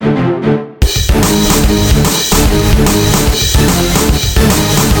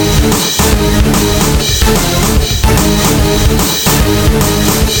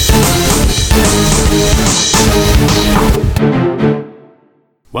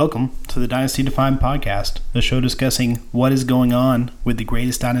Welcome to the Dynasty Defined podcast, a show discussing what is going on with the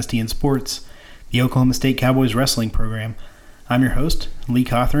greatest dynasty in sports, the Oklahoma State Cowboys wrestling program. I'm your host, Lee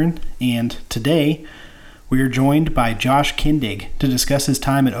Cothran, and today we are joined by Josh Kindig to discuss his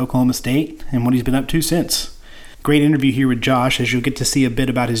time at Oklahoma State and what he's been up to since. Great interview here with Josh, as you'll get to see a bit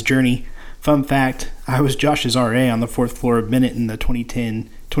about his journey. Fun fact, I was Josh's RA on the fourth floor of Bennett in the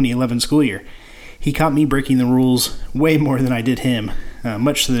 2010-2011 school year. He caught me breaking the rules way more than I did him,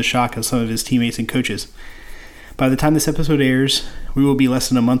 much to the shock of some of his teammates and coaches. By the time this episode airs, we will be less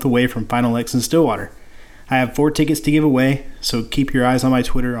than a month away from Final X in Stillwater. I have 4 tickets to give away, so keep your eyes on my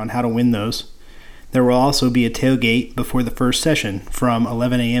Twitter on how to win those. There will also be a tailgate before the first session from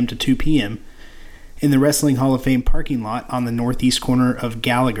 11 a.m. to 2 p.m. in the Wrestling Hall of Fame parking lot on the northeast corner of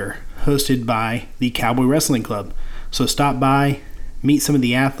Gallagher, hosted by the Cowboy Wrestling Club. So stop by, meet some of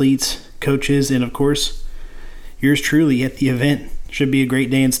the athletes, coaches, and of course, yours truly at the event. Should be a great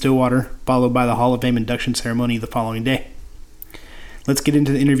day in Stillwater, followed by the Hall of Fame induction ceremony the following day. Let's get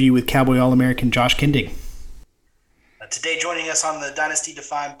into the interview with Cowboy All-American Josh Kindig. Today joining us on the Dynasty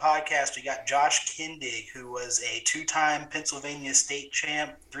Defined podcast, we got Josh Kindig, who was a 2-time Pennsylvania state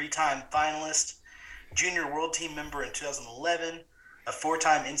champ, 3-time finalist, junior world team member in 2011, a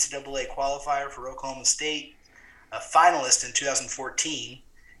 4-time NCAA qualifier for Oklahoma State, a finalist in 2014,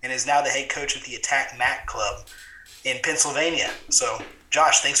 and is now the head coach of the Attack Mac Club in Pennsylvania. So,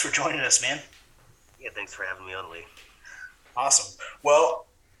 Josh, thanks for joining us, man. Yeah, thanks for having me on, Lee. Awesome. Well,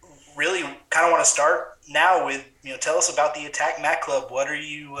 really kind of want to start now with, tell us about the Attack Mac Club. What are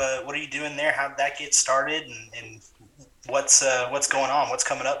you doing there? How did that get started? And what's going on? What's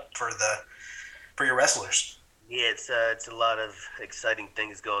coming up for your wrestlers? Yeah, it's a lot of exciting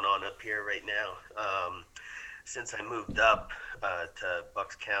things going on up here right now. Since I moved up to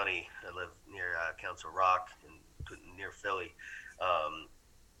Bucks County, I live near Council Rock and near Philly.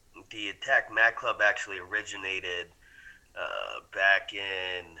 The Attack Mac Club actually originated back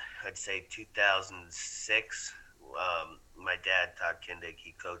in, I'd say, 2006. My dad, Todd Kindig,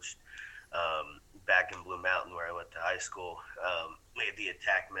 he coached back in Blue Mountain where I went to high school. We had the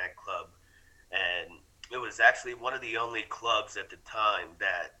Attack Mac Club, and it was actually one of the only clubs at the time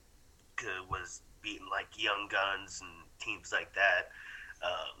that was beating like Young Guns and teams like that.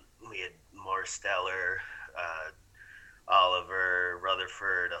 We had Marsteller, Oliver,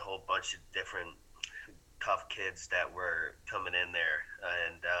 Rutherford, a whole bunch of different tough kids that were coming in there,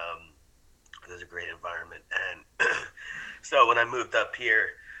 and it was a great environment. And so when I moved up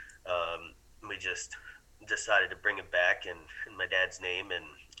here, we just decided to bring it back in my dad's name, and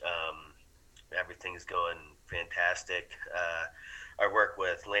everything's going fantastic. I work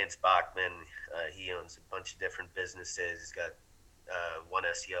with Lance Bachman. He owns a bunch of different businesses. He's got One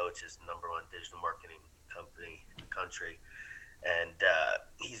SEO, which is the #1 digital marketing company in the country. And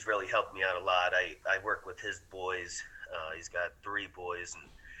he's really helped me out a lot. I work with his boys. He's got 3 boys, and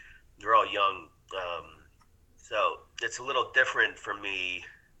they're all young. So it's a little different for me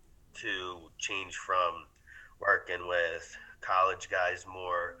to change from working with college guys,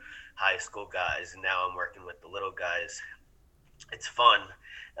 more high school guys, and now I'm working with the little guys. It's fun.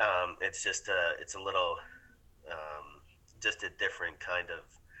 It's just it's a little, just a different kind of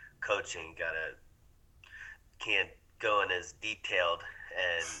coaching. Can't go in as detailed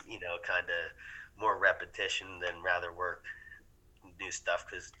and, kind of more repetition than rather work new stuff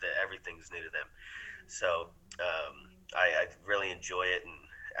because everything's new to them. So I really enjoy it. And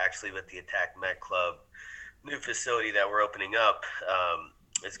actually with the Attack Mac Club new facility that we're opening up,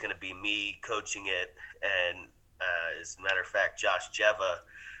 it's going to be me coaching it. And as a matter of fact, Josh Jeva,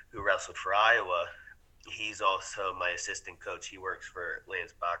 who wrestled for Iowa, he's also my assistant coach. He works for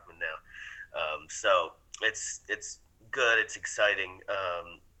Lance Bachman now. So it's good. It's exciting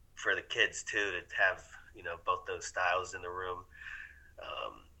for the kids too to have both those styles in the room.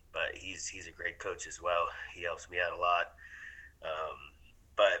 But he's a great coach as well. He helps me out a lot.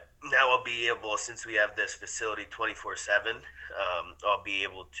 But now I'll be able, since we have this facility 24/7, I'll be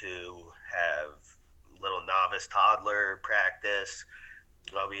able to have little novice toddler practice.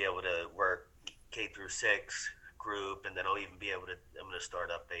 I'll be able to work K-6 group, and then I'll even be able to, I'm going to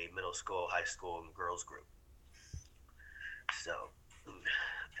start up a middle school, high school, and girls group. So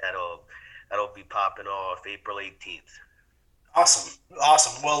that'll be popping off April 18th. Awesome.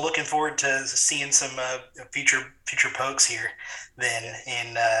 Well, looking forward to seeing some future pokes here then,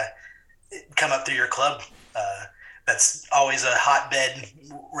 and come up through your club. That's always a hotbed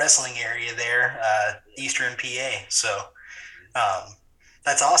wrestling area there, Eastern PA. So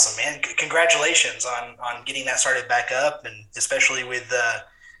that's awesome, man. Congratulations on getting that started back up, and especially with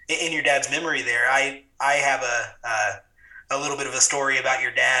in your dad's memory there. I have a little bit of a story about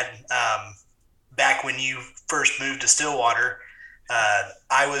your dad. Back when you first moved to Stillwater,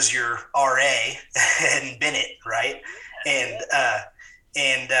 I was your RA in Bennett, right? And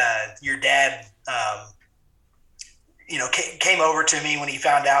your dad, came over to me when he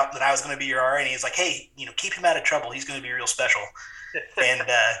found out that I was going to be your RA, and he was like, "Hey, keep him out of trouble. He's going to be real special." and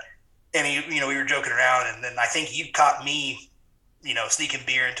we were joking around, and then I think you caught me, sneaking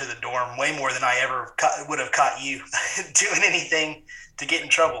beer into the dorm way more than I ever would have caught you doing anything to get in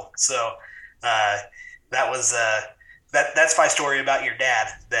trouble. So that was that's my story about your dad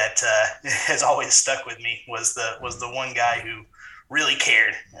that has always stuck with me. Was the one guy who really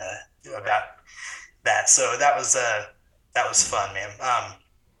cared about that. So that was fun, man.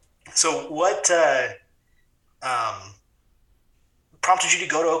 So what prompted you to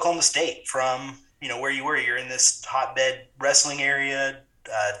go to Oklahoma State from where you were? You're in this hotbed wrestling area.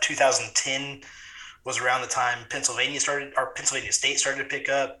 2010 was around the time Pennsylvania State started to pick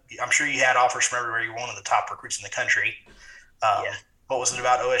up. I'm sure you had offers from everywhere. You were one of the top recruits in the country. Yeah. What was it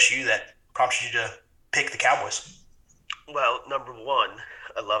about OSU that prompted you to pick the Cowboys? Well, number one,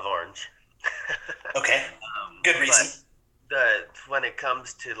 I love orange. Okay, good reason. When it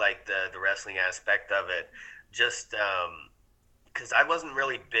comes to like the wrestling aspect of it, just because I wasn't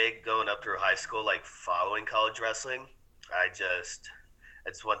really big going up through high school, like following college wrestling.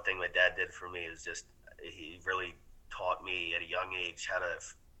 It's one thing my dad did for me is just he really taught me at a young age how to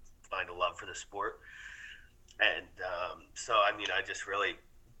find a love for the sport. And so, I mean, I just really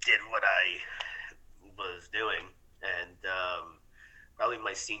did what I was doing. And probably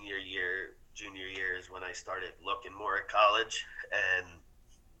my junior year is when I started looking more at college and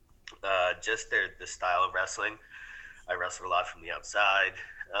just the style of wrestling. I wrestled a lot from the outside.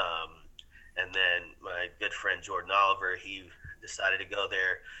 And then my good friend Jordan Oliver, he decided to go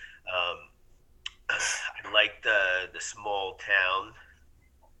there. I like the small town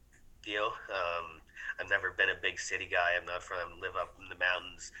deal. I've never been a big city guy. I'm not live up in the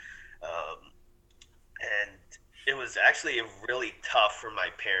mountains. And it was actually really tough for my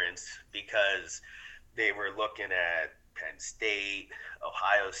parents because they were looking at Penn State,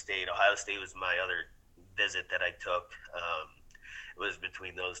 Ohio State. Ohio State was my other visit that I took. It was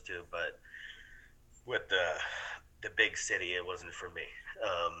between those two, but with the big city, it wasn't for me.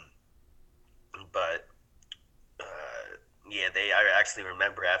 I actually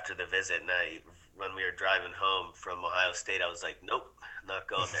remember after the visit, and when we were driving home from Ohio State, I was like, nope, not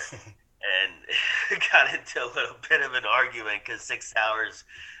going there. And got into a little bit of an argument because 6 hours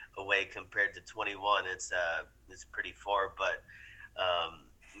away compared to 21, it's pretty far. But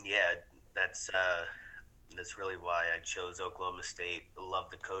that's really why I chose Oklahoma State. Love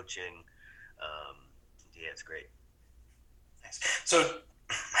the coaching. It's great. So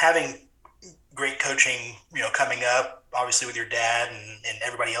having great coaching, coming up, obviously with your dad and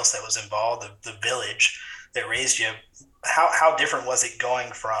everybody else that was involved, the village that raised you, how different was it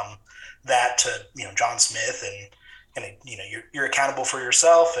going from that to, John Smith and you're accountable for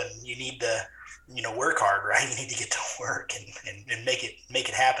yourself and you need to, work hard, right? You need to get to work and make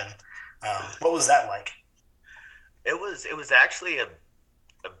it happen. What was that like? It was actually a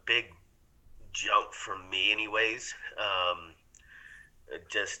big jump for me anyways.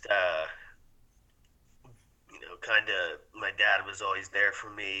 Kind of my dad was always there for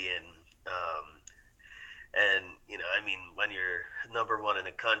me and when you're number one in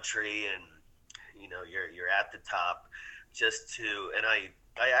the country and you're at the top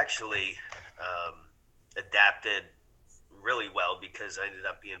I actually adapted really well because I ended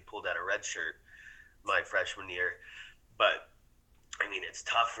up being pulled out of red shirt my freshman year. But I mean, it's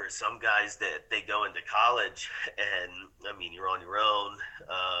tough for some guys that they go into college and you're on your own.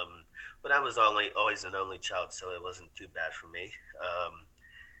 But I was always an only child, so it wasn't too bad for me.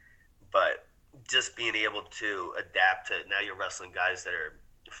 But just being able to adapt to now you're wrestling guys that are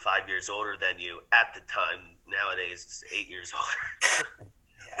 5 years older than you at the time. Nowadays it's 8 years older.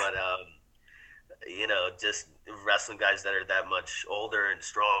 But just wrestling guys that are that much older and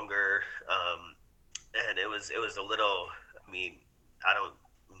stronger. And it was a little. I don't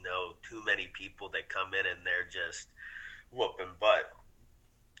know too many people that come in and they're just whooping butt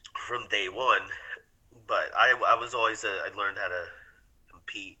from day one. But I was always I learned how to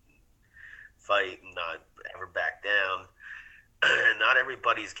compete, fight, and not ever back down. Not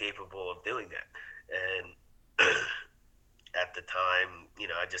everybody's capable of doing that. And at the time,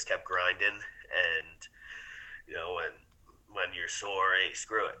 I just kept grinding. And when you're sore, hey,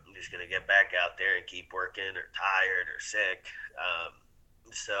 screw it. I'm just gonna get back out there and keep working, or tired, or sick.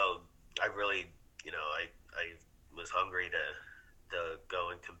 So I really, I was hungry to go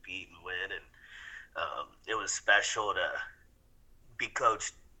and compete and win, and it was special to be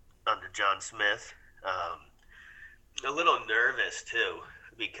coached under John Smith. A little nervous too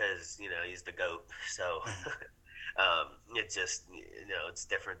because he's the GOAT. So it just it's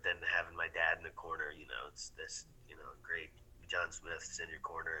different than having my dad in the corner. It's this great John Smith's in your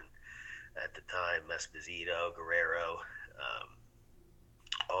corner, and at the time Esposito, Guerrero,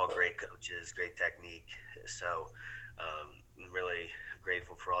 all great coaches, great technique. So I'm really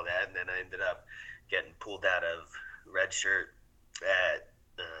grateful for all that. And then I ended up getting pulled out of red shirt at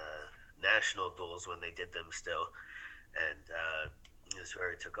national duels when they did them still, and that's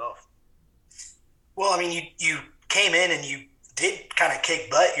where it took off. Well, I mean, you came in and you did kind of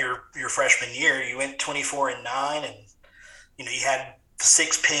kick butt your freshman year. You went 24-9, and you had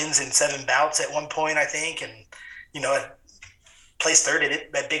 6 pins in 7 bouts at one point, I think, and placed third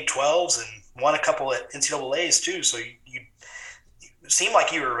at Big 12s and won a couple at NCAA's too. So you seemed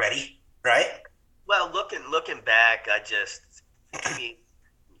like you were ready, right? Well, looking back, I mean,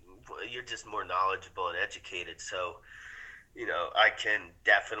 you're just more knowledgeable and educated, so I can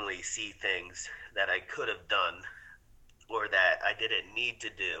definitely see things that I could have done or that I didn't need to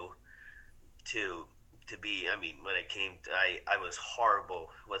do to be. I mean, when it came to, I was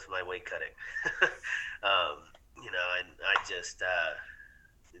horrible with my weight cutting. And I just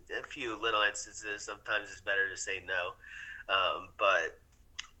a few little instances. Sometimes it's better to say no, but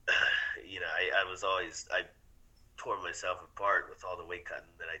I tore myself apart with all the weight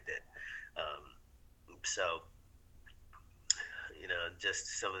cutting that I did. So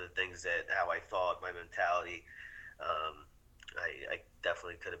just some of the things how I thought, my mentality, I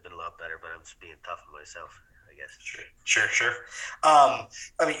definitely could have been a lot better, but I'm just being tough on myself, I guess. Sure. I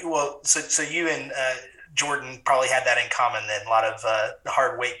mean, well, so you and Jordan probably had that in common then, a lot of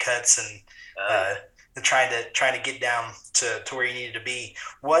hard weight cuts and trying to get down to where you needed to be.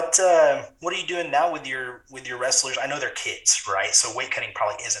 What are you doing now with your wrestlers? I know they're kids, right? So weight cutting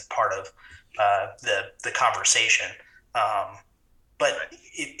probably isn't part of the conversation. But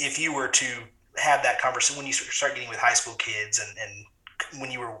if you were to have that conversation when you start getting with high school kids and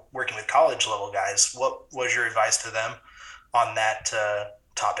when you were working with college level guys, what was your advice to them on that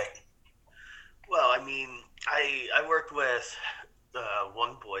topic? Well, I mean, I worked with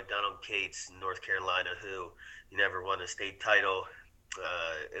one boy, Donald Cates in North Carolina, who never won a state title.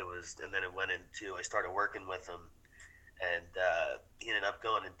 And then it went into, I started working with him, and he ended up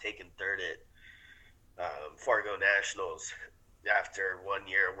going and taking third at Fargo Nationals after 1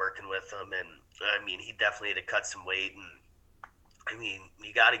 year working with him. And I mean, he definitely had to cut some weight, and I mean,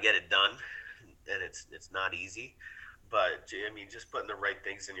 you got to get it done, and it's not easy, but I mean, just putting the right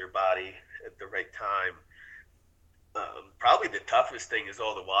things in your body at the right time. Probably the toughest thing is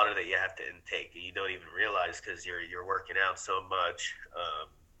all the water that you have to intake, and you don't even realize because you're working out so much.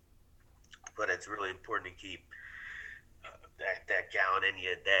 But it's really important to keep that gallon in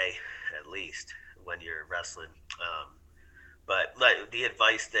you a day at least when you're wrestling. But like the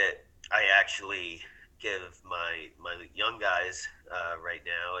advice that I actually give my young guys right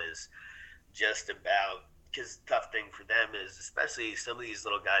now is just about, because the tough thing for them is, especially some of these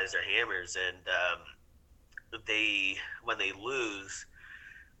little guys are hammers, and when they lose,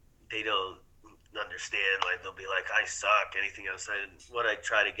 they don't understand. Like, they'll be like, I suck, anything else. And what I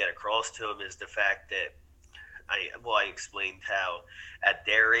try to get across to them is the fact that I explained how at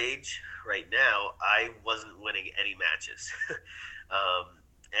their age right now, I wasn't winning any matches.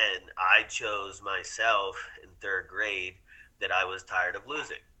 And I chose myself in third grade that I was tired of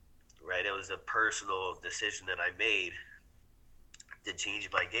losing, right? It was a personal decision that I made to change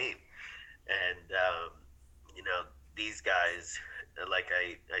my game. And, these guys, like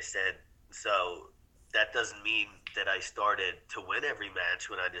I said, so that doesn't mean that I started to win every match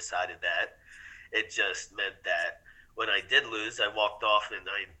when I decided that. It just meant that when I did lose, I walked off and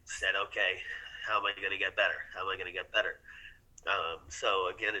I said, okay, how am I going to get better? How am I going to get better? So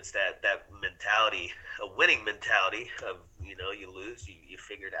again, it's that mentality, a winning mentality of, you lose, you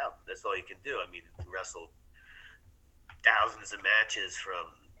figure it out. That's all you can do. I mean, you wrestle thousands of matches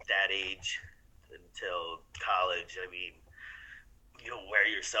from that age until college. I mean, you'll wear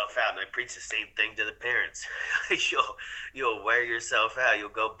yourself out, and I preach the same thing to the parents. You'll wear yourself out. You'll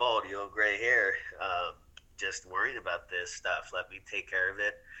go bald. You'll have gray hair. Just worrying about this stuff. Let me take care of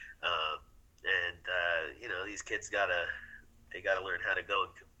it. These kids gotta learn how to go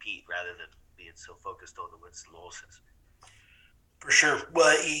and compete rather than being so focused on the wins and losses. For sure.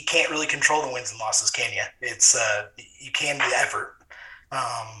 Well, you can't really control the wins and losses, can you? It's you can do the effort,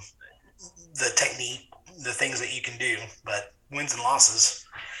 the technique, the things that you can do, but wins and losses,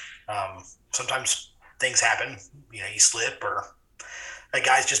 sometimes things happen. You slip, or a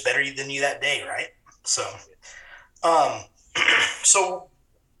guy's just better than you that day, right? So, So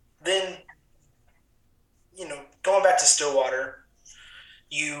then, going back to Stillwater,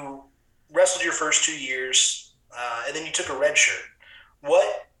 you wrestled your first 2 years, and then you took a red shirt.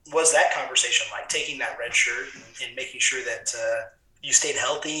 What was that conversation like, taking that red shirt and making sure that you stayed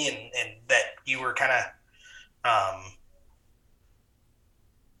healthy and that you were kind of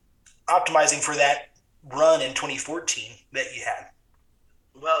optimizing for that run in 2014 that you had?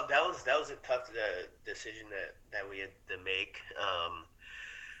 Well, that was a tough decision that we had to make.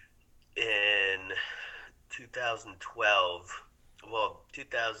 In 2012,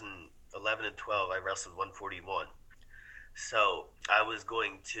 2011 and 12, I wrestled 141. So I was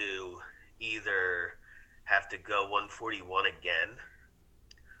going to either have to go 141 again,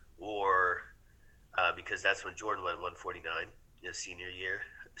 or because that's when Jordan went 149 his senior year,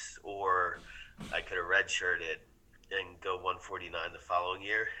 or I could have redshirted and go 149 the following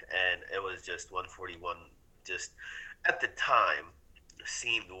year, and it was just 141. Just at the time,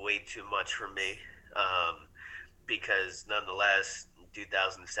 seemed way too much for me, because nonetheless,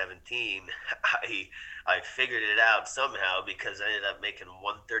 2017, I figured it out somehow because I ended up making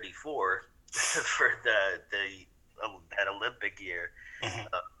 134 for that Olympic year,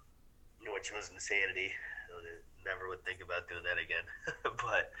 which was insanity. I never would think about doing that again.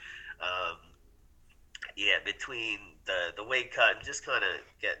 But yeah, between the weight cut and just kind of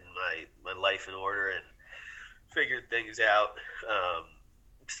getting my life in order and figured things out.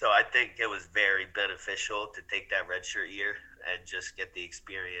 So I think it was very beneficial to take that redshirt year and just get the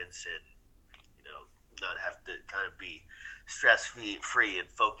experience and, not have to kind of be stress free and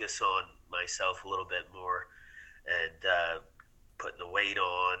focus on myself a little bit more and putting the weight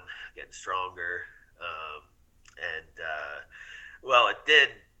on, getting stronger. Well, it did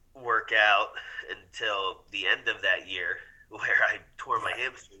work out until the end of that year where I tore my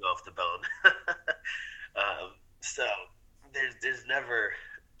hamstring off the bone. So there's never,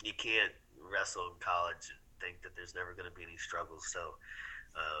 you can't wrestle in college and think that there's never going to be any struggles. So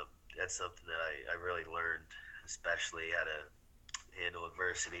that's something that I really learned, especially how to handle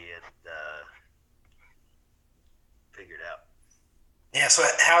adversity and figure it out. Yeah. So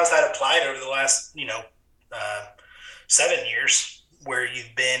how has that applied over the last, 7 years where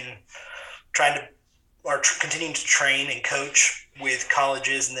you've been trying to or continuing to train and coach with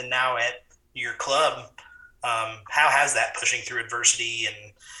colleges and then now at your club? How has that pushing through adversity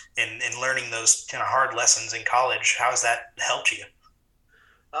and learning those kind of hard lessons in college, how has that helped you?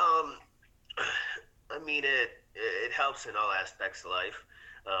 I mean, it helps in all aspects of life.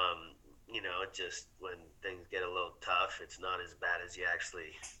 It just, when things get a little tough, it's not as bad as you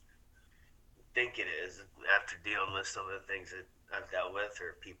actually think it is after dealing with some of the things that I've dealt with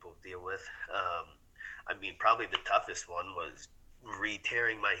or people deal with. I mean, probably the toughest one was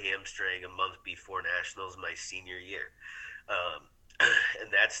re-tearing my hamstring a month before nationals my senior year.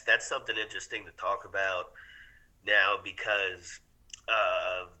 And that's something interesting to talk about now because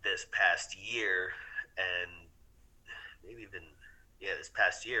of this past year and maybe even this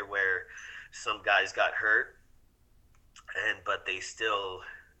past year where some guys got hurt but they still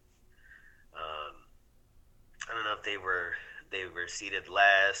I don't know if they were seated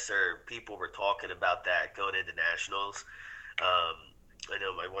last or people were talking about that going into nationals. I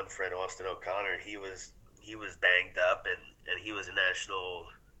know my one friend Austin O'Connor, he was banged up and he was a national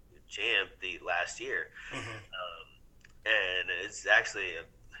champ the last year. And it's actually a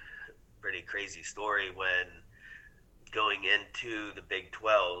pretty crazy story when going into the Big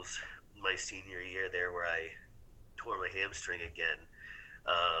 12s my senior year there where I tore my hamstring again.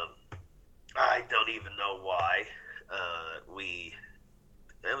 I don't even know why.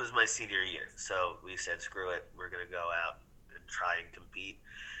 It was my senior year, so we said, screw it, we're going to go out and try and compete.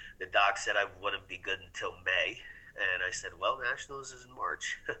 The doc said I wouldn't be good until May, and I said, well, nationals is in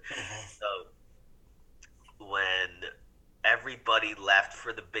March. So when everybody left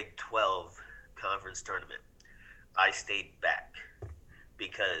for the Big 12 conference tournament, I stayed back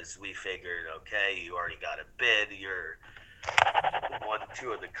because we figured, okay, you already got a bid, you're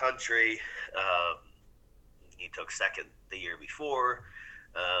 1-2 in the country, you took second the year before,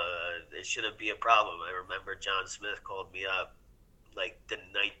 it shouldn't be a problem. I remember John Smith called me up like the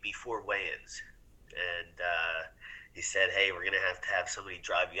night before weigh-ins, and he said, hey, we're going to have somebody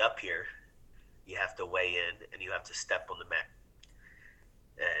drive you up here. You have to weigh in, and you have to step on the mat.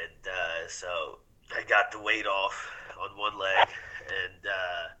 And so I got the weight off on one leg, and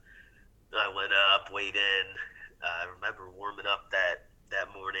I went up, weighed in. I remember warming up that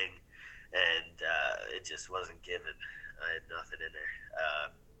morning, and it just wasn't given. I had nothing in there.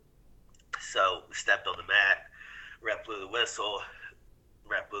 So we stepped on the mat. Rep blew the whistle.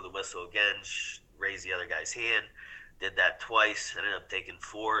 Rep blew the whistle again. Raised the other guy's hand. did that twice. Ended up taking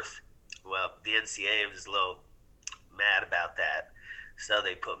fourth. Well, the NCAA was a little mad about that, so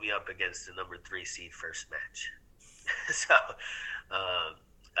they put me up against the number 3 seed first match. So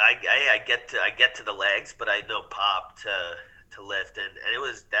I get to the legs, but I no pop to lift, and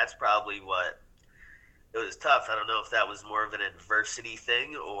that's probably what it was tough. I don't know if that was more of an adversity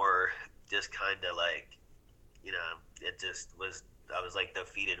thing or just kind of like, it just was. I was like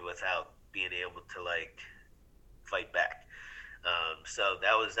defeated without being able to like fight back. So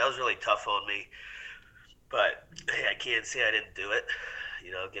that was really tough on me. But hey, I can't say I didn't do it.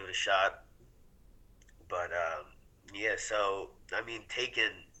 Give it a shot. But yeah, so I mean,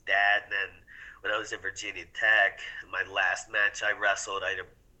 taking that, and then when I was at Virginia Tech, my last match I wrestled, I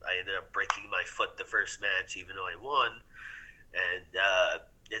ended up breaking my foot the first match, even though I won. And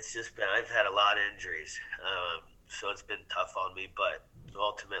it's just been, I've had a lot of injuries, so it's been tough on me. But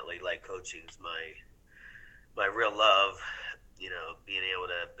ultimately, like, coaching is my real love. Being able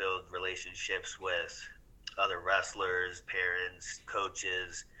to build relationships with other wrestlers, parents,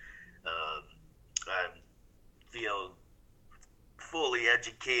 coaches. I feel fully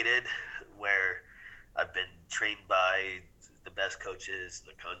educated, where I've been trained by the best coaches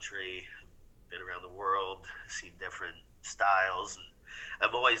in the country, been around the world, seen different styles, and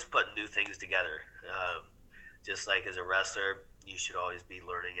I'm always putting new things together. Just like as a wrestler, you should always be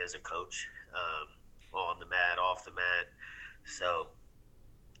learning as a coach, on the mat, off the mat. So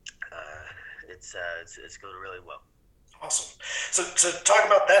it's going really well. Awesome. So talk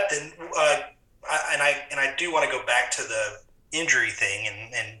about that then. I do want to go back to the injury thing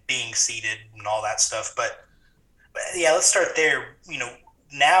and being seated and all that stuff, but yeah, let's start there.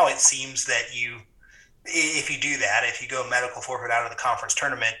 Now it seems that if you do that, if you go medical forfeit out of the conference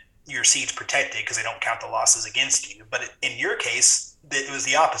tournament, your seat's protected because they don't count the losses against you. But in your case, it was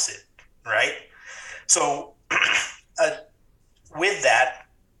the opposite, right? So with that,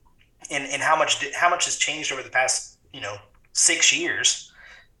 and how much has changed over the past 6 years,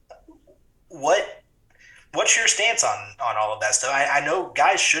 what's your stance on all of that stuff? I know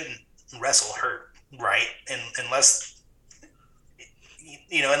guys shouldn't wrestle hurt, right? And unless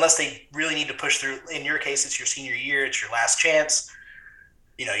they really need to push through. In your case, it's your senior year, it's your last chance.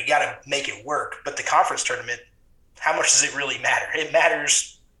 You got to make it work. But the conference tournament, how much does it really matter? It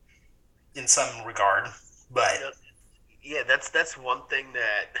matters in some regard, but yeah, that's one thing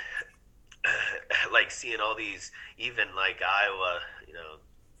that like seeing all these, even like Iowa,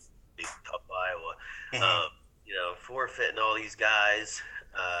 big tough Iowa, forfeiting all these guys.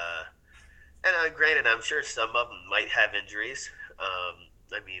 And granted, I'm sure some of them might have injuries.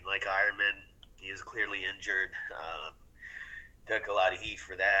 I mean, like Ironman, he is clearly injured. Took a lot of heat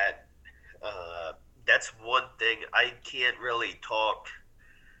for that. That's one thing I can't really talk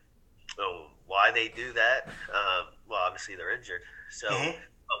why they do that. Well, obviously they're injured. So,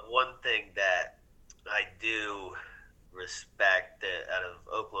 but one thing that I do respect out of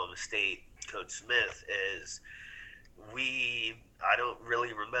Oklahoma State, Coach Smith, is I don't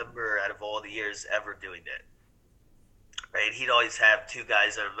really remember out of all the years ever doing that. Right? He'd always have two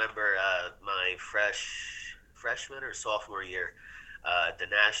guys. I remember my freshman or sophomore year, the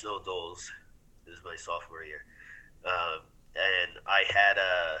National Duels. This is my sophomore year. And I had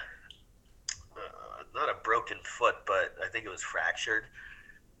not a broken foot, but I think it was fractured,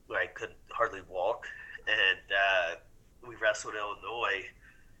 where I couldn't hardly walk. And we wrestled Illinois,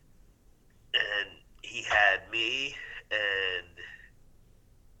 and he had me and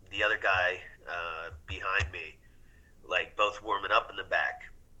the other guy behind me, like both warming up in the back.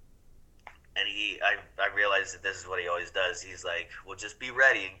 And I realized that this is what he always does. He's like, well, just be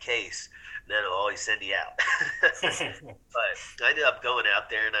ready in case. And then he'll always send you out. But I ended up going out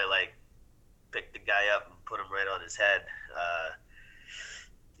there, and I like picked the guy up and put him right on his head.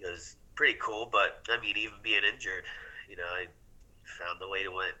 It was pretty cool, but I mean, even being injured, I found the way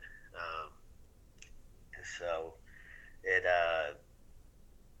to win. So it, I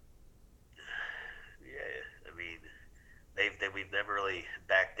mean, we've never really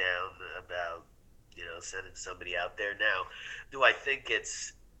backed down about, sending somebody out there. Now, do I think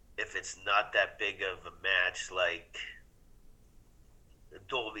if it's not that big of a match, like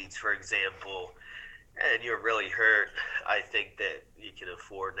dual meets, for example, and you're really hurt, I think that you can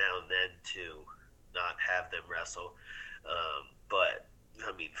afford now and then to not have them wrestle. But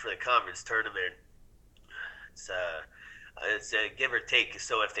I mean, for the conference tournament, it's a give or take.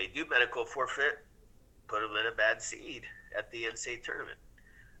 So if they do medical forfeit, put them in a bad seed at the NCAA tournament.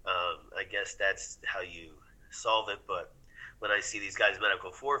 I guess that's how you solve it. But when I see these guys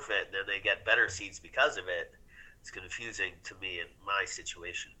medical forfeit and then they get better seeds because of it, it's confusing to me in my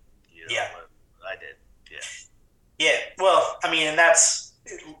situation. Yeah. What I did. Yeah. Yeah, well, I mean, and that's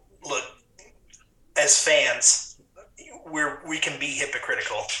look, as fans, we can be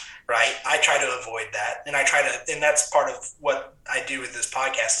hypocritical, right? I try to avoid that, and and that's part of what I do with this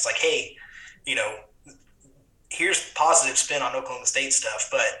podcast. It's like, hey, you know, here's positive spin on Oklahoma State stuff,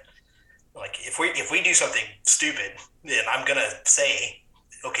 but like if we do something stupid, then I'm gonna say,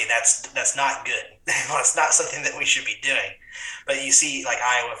 okay, that's not good. That's not something that we should be doing. But you see, like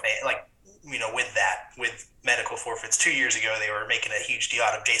Iowa fan, like with medical forfeits 2 years ago, they were making a huge deal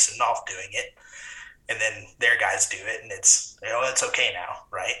out of Jason Knopf doing it, and then their guys do it, and it's okay now,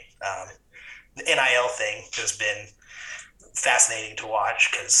 right? The NIL thing has been fascinating to watch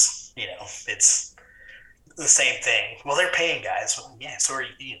because it's the same thing. Well, they're paying guys. Well, yeah, so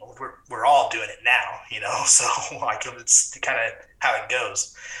we're all doing it now, So like it's kind of how it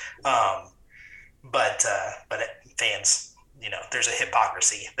goes. But fans, there's a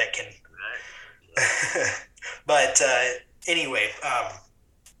hypocrisy that can. But anyway,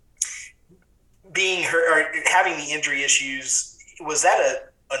 being hurt or having the injury issues, was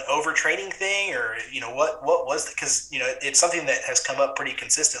that an overtraining thing, or what was it? Because it's something that has come up pretty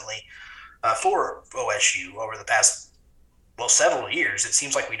consistently for OSU over the past several years. It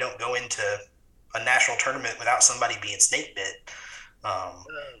seems like we don't go into a national tournament without somebody being snake bit.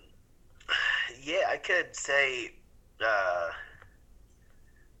 Yeah, I could say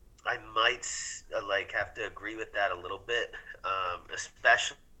I might have to agree with that a little bit,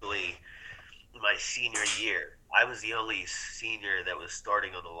 especially my senior year. I was the only senior that was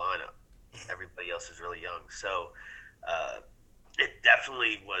starting on the lineup. Everybody else is really young, so it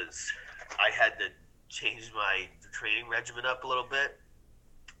definitely was. I had to change my training regimen up a little bit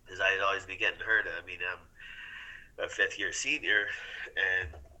because I'd always be getting hurt. I mean, I'm a fifth-year senior,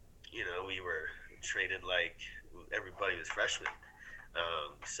 and we were training like everybody was freshmen.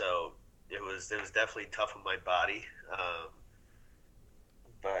 So it was definitely tough on my body.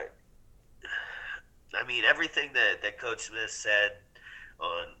 But I mean, everything that Coach Smith said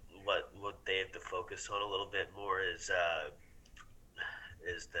on what they have to focus on a little bit more is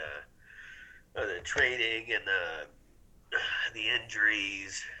the training and the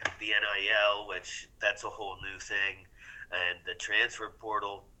injuries, the NIL, which that's a whole new thing, and the transfer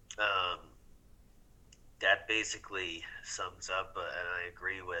portal. That basically sums up, and I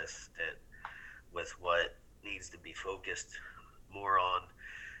agree with what needs to be focused more on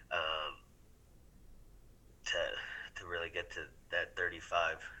to really get to that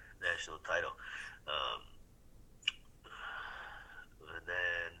 35 national title. And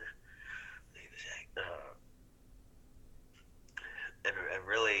then and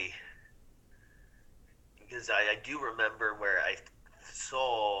really, because I do remember where I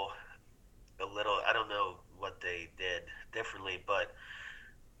saw a little, I don't know what they did differently, but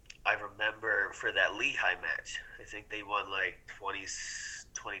I remember for that Lehigh match, I think they won like 29-6,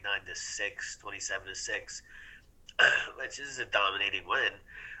 27-6, which is a dominating win.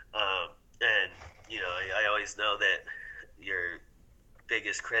 And I always know that your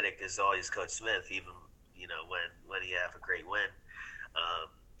biggest critic is always Coach Smith, even when you have a great win.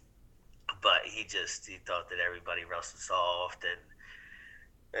 But he thought that everybody wrestled soft,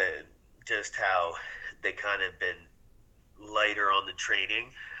 and just how they kind of been lighter on the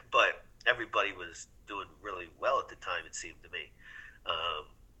training, but everybody was doing really well at the time, it seemed to me.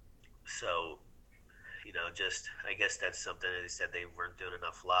 So I guess that's something that they said they weren't doing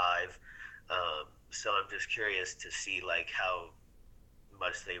enough live. So I'm just curious to see like how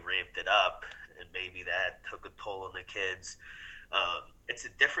much they ramped it up, and maybe that took a toll on the kids. It's a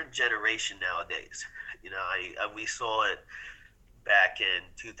different generation nowadays. We saw it back in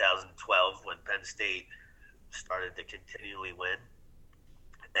 2012 when Penn State started to continually win.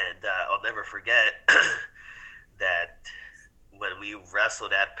 And I'll never forget that when we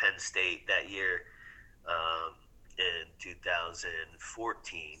wrestled at Penn State that year in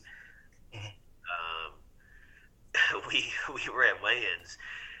 2014, we were at weigh-ins,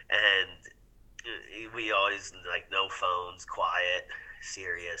 and we always no phones, quiet,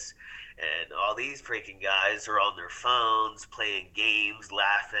 serious, and all these freaking guys are on their phones playing games,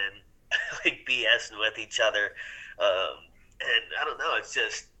 laughing, like BSing with each other, and I don't know, it's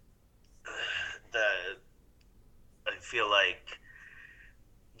just I feel like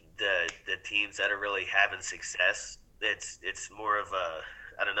the teams that are really having success, it's more of a,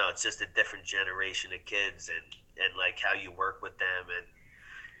 I don't know, it's just a different generation of kids, and like how you work with them, and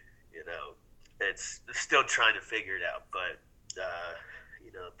it's still trying to figure it out, but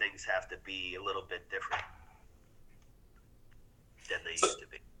things have to be a little bit different than they used to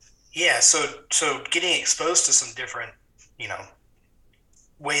be. Yeah, so getting exposed to some different,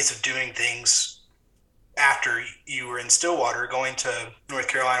 ways of doing things after you were in Stillwater, going to North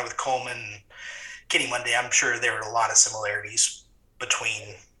Carolina with Coleman and Kenny Monday, I'm sure there were a lot of similarities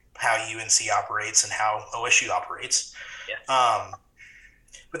between how UNC operates and how OSU operates. Yeah.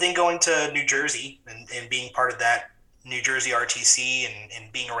 But then going to New Jersey and being part of that New Jersey RTC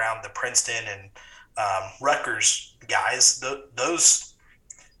and being around the Princeton and Rutgers guys,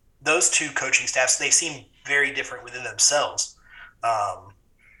 those two coaching staffs, they seem very different within themselves.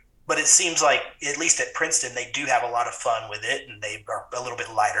 But it seems like, at least at Princeton, they do have a lot of fun with it, and they are a little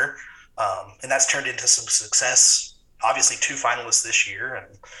bit lighter. And that's turned into some success. Obviously, 2 finalists this year,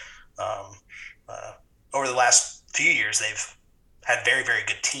 and over the last few years, they've had very, very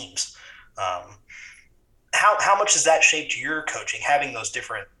good teams. How much has that shaped your coaching, having those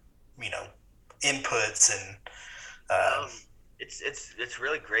different, inputs and? It's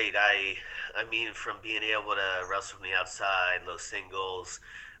really great. I mean, from being able to wrestle from the outside, low singles,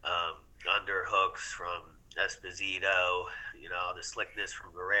 under hooks from Esposito, the slickness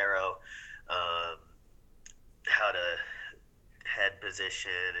from Guerrero, how to head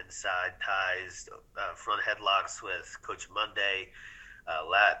position, inside ties, front headlocks with Coach Monday,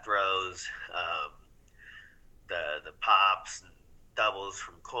 lat throws, the pops and doubles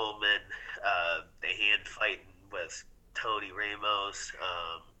from Coleman, the hand fighting with Tony Ramos,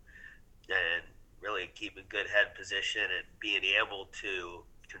 and really keeping good head position and being able to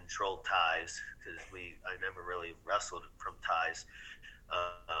control ties, because I never really wrestled from ties,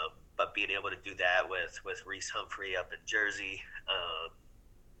 but being able to do that with Reese Humphrey up in Jersey,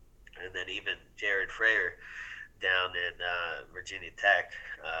 and then even Jared Frayer down in Virginia Tech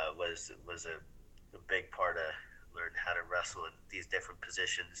was a big part of learning how to wrestle in these different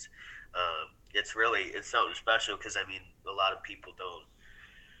positions. It's something special, because I mean, a lot of people don't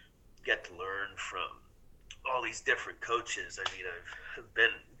get to learn from all these different coaches. I mean, I've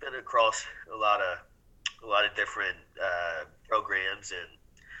been across a lot of different programs, and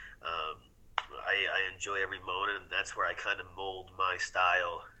I enjoy every moment, and that's where I kind of mold my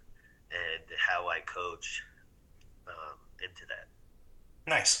style and how I coach into that.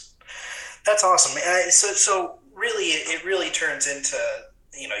 Nice. That's awesome. So really, it really turns into,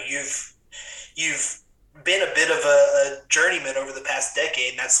 you've been a bit of a journeyman over the past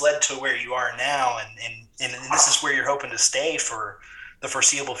decade, and that's led to where you are now, and this is where you're hoping to stay for the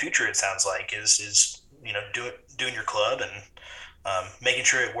foreseeable future. It sounds like is doing your club and making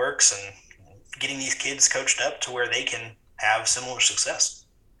sure it works and getting these kids coached up to where they can have similar success.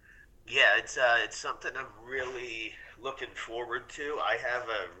 Yeah, it's something I'm really looking forward to. I have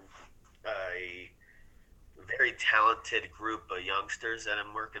a very talented group of youngsters that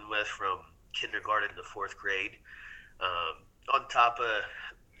I'm working with from kindergarten to 4th grade, on top of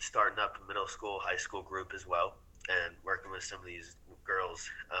starting up a middle school, high school group as well, and working with some of these girls.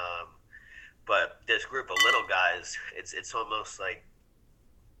 But this group of little guys, it's almost like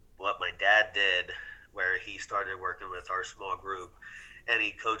what my dad did, where he started working with our small group, and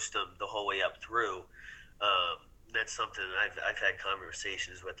he coached them the whole way up through. That's something I've had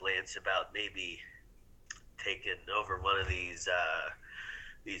conversations with Lance about, maybe taking over one of these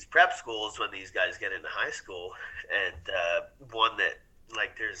prep schools when these guys get into high school, and one that,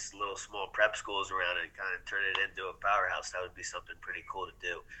 like, there's little small prep schools around, and kind of turn it into a powerhouse. That would be something pretty cool to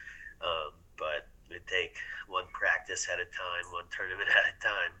do. But it'd take one practice at a time, one tournament at a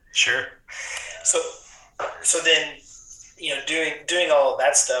time. Sure. So then, doing all of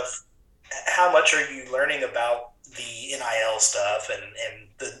that stuff, how much are you learning about the NIL stuff and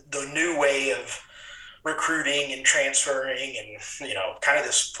the new way of recruiting and transferring, and kind of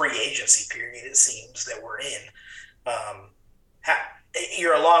this free agency period, it seems, that we're in?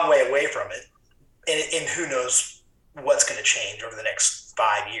 You're a long way away from it, and who knows what's going to change over the next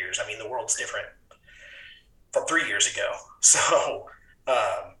 5 years. I mean, the world's different from 3 years ago. So,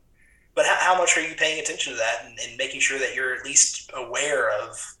 but how much are you paying attention to that and making sure that you're at least aware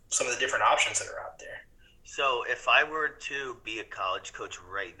of some of the different options that are out there? So if I were to be a college coach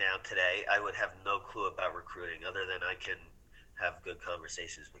right now today, I would have no clue about recruiting, other than I can have good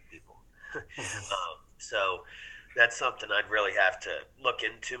conversations with people. So that's something I'd really have to look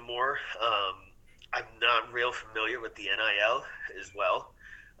into more. I'm not real familiar with the NIL as well,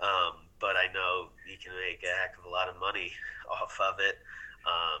 but I know you can make a heck of a lot of money off of it.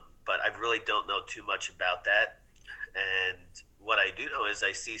 But I really don't know too much about that. And what I do know is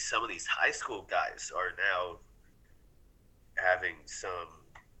I see some of these high school guys are now having some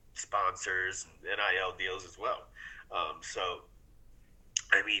sponsors and NIL deals as well. So,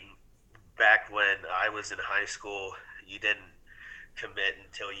 I mean, back when I was in high school, you didn't commit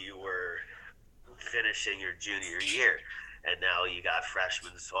until you were finishing your junior year. and now you got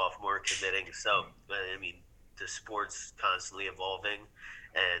freshmen, sophomore committing. So I mean, the sport's constantly evolving,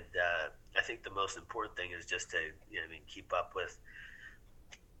 and I think the most important thing is just to keep up with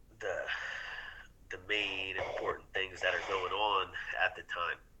the main important things that are going on at the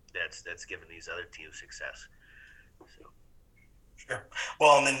time. That's giving these other teams success. So. Sure.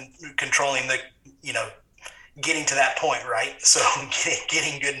 Well, and then controlling getting to that point, right? So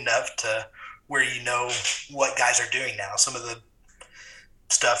getting good enough to where you know what guys are doing now. Some of the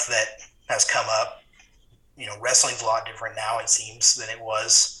stuff that has come up, wrestling's a lot different now, it seems, than it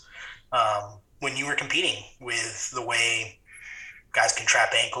was when you were competing, with the way guys can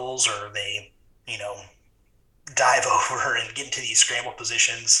trap ankles, or they, dive over and get into these scramble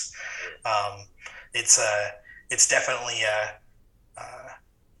positions. It's definitely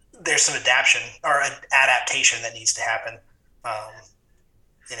there's some adaptation that needs to happen.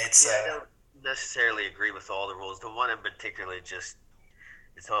 And it's I don't necessarily agree with all the rules. The one in particular it's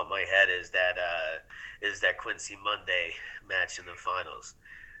on my head is that Quincy Monday match in the finals.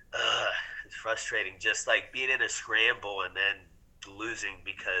 It's frustrating, just like being in a scramble and then losing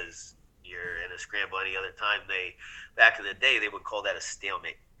because you're in a scramble any other time. Back in the day, they would call that a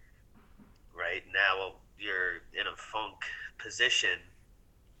stalemate. Right now, you're in a funk position.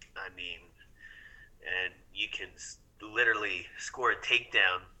 And you can literally score a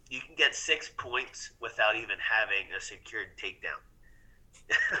takedown. You can get 6 points without even having a secured takedown.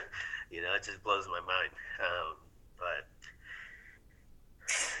 It just blows my mind. But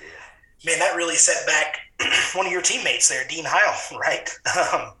yeah. Man, that really set back one of your teammates there, Dean Heil, right?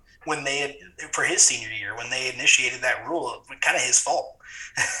 When for his senior year, when they initiated that rule, it was kind of his fault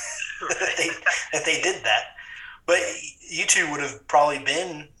that they did that. But you two would have probably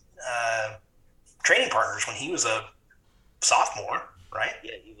been training partners when he was a sophomore, right?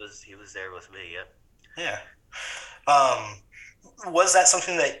 Yeah, he was there with me. Yeah. Was that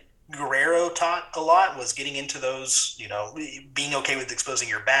something that Guerrero taught a lot? Was getting into those, being okay with exposing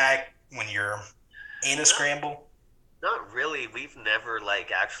your back when you're in a scramble? Not really. We've never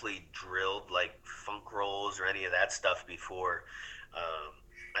actually drilled funk rolls or any of that stuff before.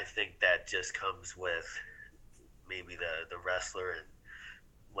 I think that just comes with maybe the wrestler and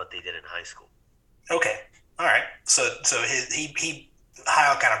what they did in high school. Okay. All right. So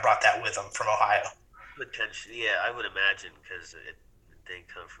Heil kind of brought that with him from Ohio. Potentially, yeah, I would imagine, because it didn't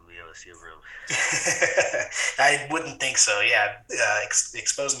come from the OSU room. I wouldn't think so. Yeah,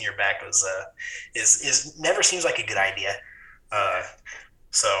 exposing your back is never seems like a good idea.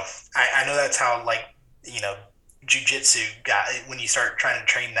 So I know that's how jiu-jitsu got, when you start trying to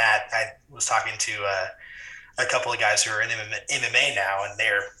train that. I was talking to a couple of guys who are in MMA now, and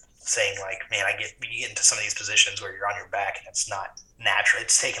they're saying man, you get into some of these positions where you're on your back and it's not natural.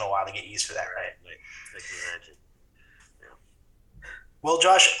 It's taken a while to get used to that, right? I can imagine. Yeah. Well,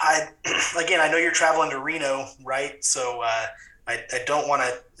 Josh, I know you're traveling to Reno, right? So I don't want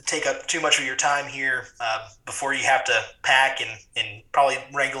to take up too much of your time here before you have to pack and probably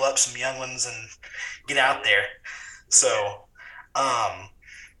wrangle up some young ones and get out there. So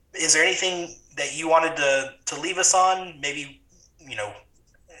is there anything that you wanted to leave us on? Maybe,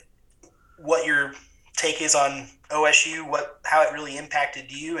 what your take is on OSU, how it really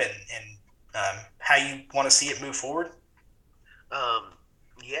impacted you, and how you want to see it move forward?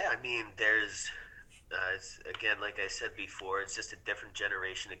 Yeah, there's, again, like I said before, it's just a different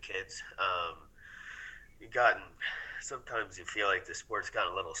generation of kids. Sometimes you feel like the sport's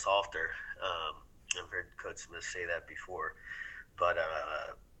gotten a little softer. I've heard Coach Smith say that before. But,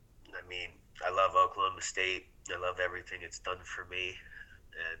 I love Oklahoma State. I love everything it's done for me,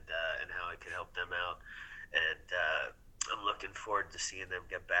 and how I can help them out. And I'm looking forward to seeing them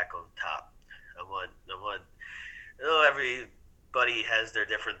get back on top. Everybody has their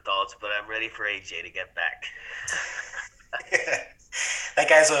different thoughts, but I'm ready for AJ to get back. That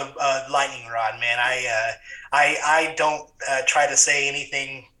guy's a lightning rod, man. I don't try to say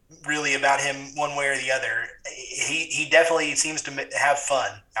anything really about him one way or the other. He definitely seems to have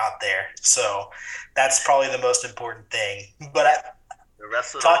fun out there, so that's probably the most important thing. But the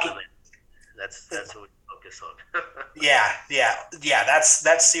rest of that's what we focus on. Yeah.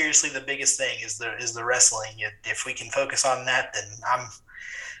 That's seriously the biggest thing is the wrestling. If we can focus on that, then I'm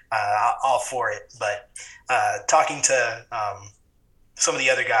all for it. But talking to some of the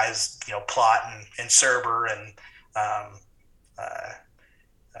other guys, Plott and Serber and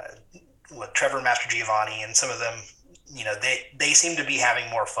Trevor Mastrogiovanni, and some of them, they seem to be having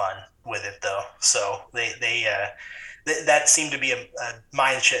more fun with it though. So that seemed to be a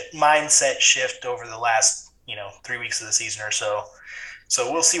mindset shift over the last 3 weeks of the season or so.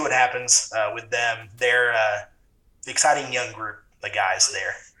 So we'll see what happens with them. They're exciting young group, the guys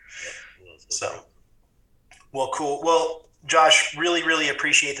there. Yep. So, well, cool. Well, Josh, really, really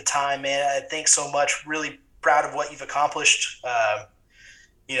appreciate the time, man. Thanks so much. Really proud of what you've accomplished.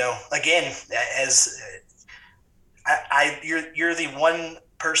 Again, as you're the one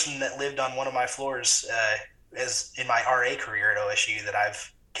person that lived on one of my floors as in my RA career at OSU that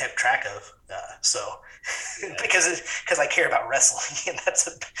I've kept track of. Because I care about wrestling, and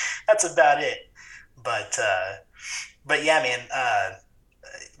that's about it. But yeah, man,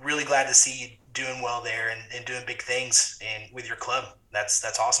 really glad to see you doing well there and doing big things and with your club.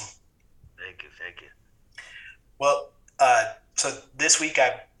 That's awesome. Thank you. Well, so this week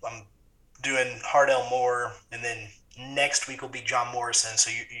I'm doing Hardell Moore, and then next week will be John Morrison.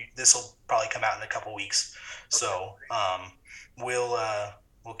 So this will probably come out in a couple weeks. So we'll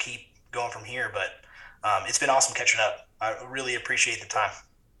keep going from here. But it's been awesome catching up. I really appreciate the time.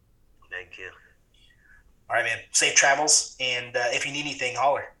 Thank you. All right, man. Safe travels, and if you need anything,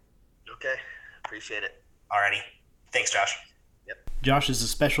 holler. Okay. Appreciate it. Alrighty. Thanks, Josh. Yep. Josh is a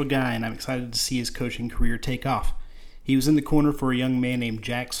special guy, and I'm excited to see his coaching career take off. He was in the corner for a young man named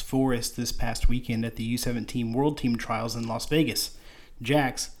Jax Forrest this past weekend at the U17 World Team Trials in Las Vegas.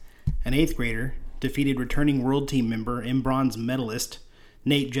 Jax, an 8th grader, defeated returning World Team member and bronze medalist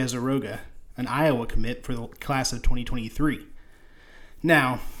Nate Jezeroga, an Iowa commit for the class of 2023.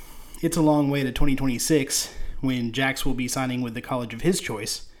 Now, it's a long way to 2026 when Jax will be signing with the college of his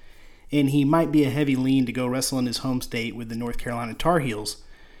choice, and he might be a heavy lean to go wrestle in his home state with the North Carolina Tar Heels,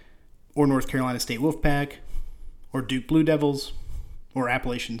 or North Carolina State Wolfpack, or Duke Blue Devils, or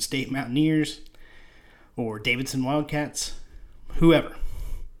Appalachian State Mountaineers, or Davidson Wildcats, whoever.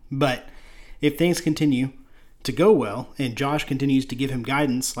 But if things continue to go well, and Josh continues to give him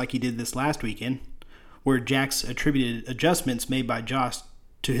guidance like he did this last weekend, where Jax attributed adjustments made by Josh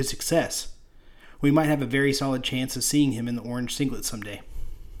to his success, we might have a very solid chance of seeing him in the orange singlet someday.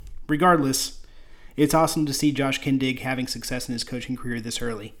 Regardless, it's awesome to see Josh Kindig having success in his coaching career this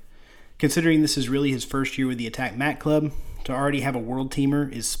early. Considering this is really his first year with the Attack Mat Club, to already have a world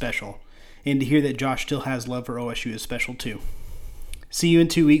teamer is special, and to hear that Josh still has love for OSU is special too. See you in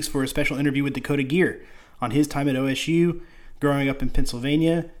 2 weeks for a special interview with Dakota Gear on his time at OSU, growing up in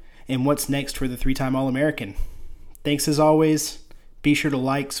Pennsylvania, and what's next for the 3-time All-American. Thanks as always. Be sure to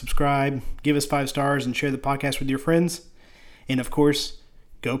like, subscribe, give us 5 stars, and share the podcast with your friends. And of course,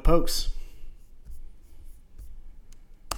 go Pokes!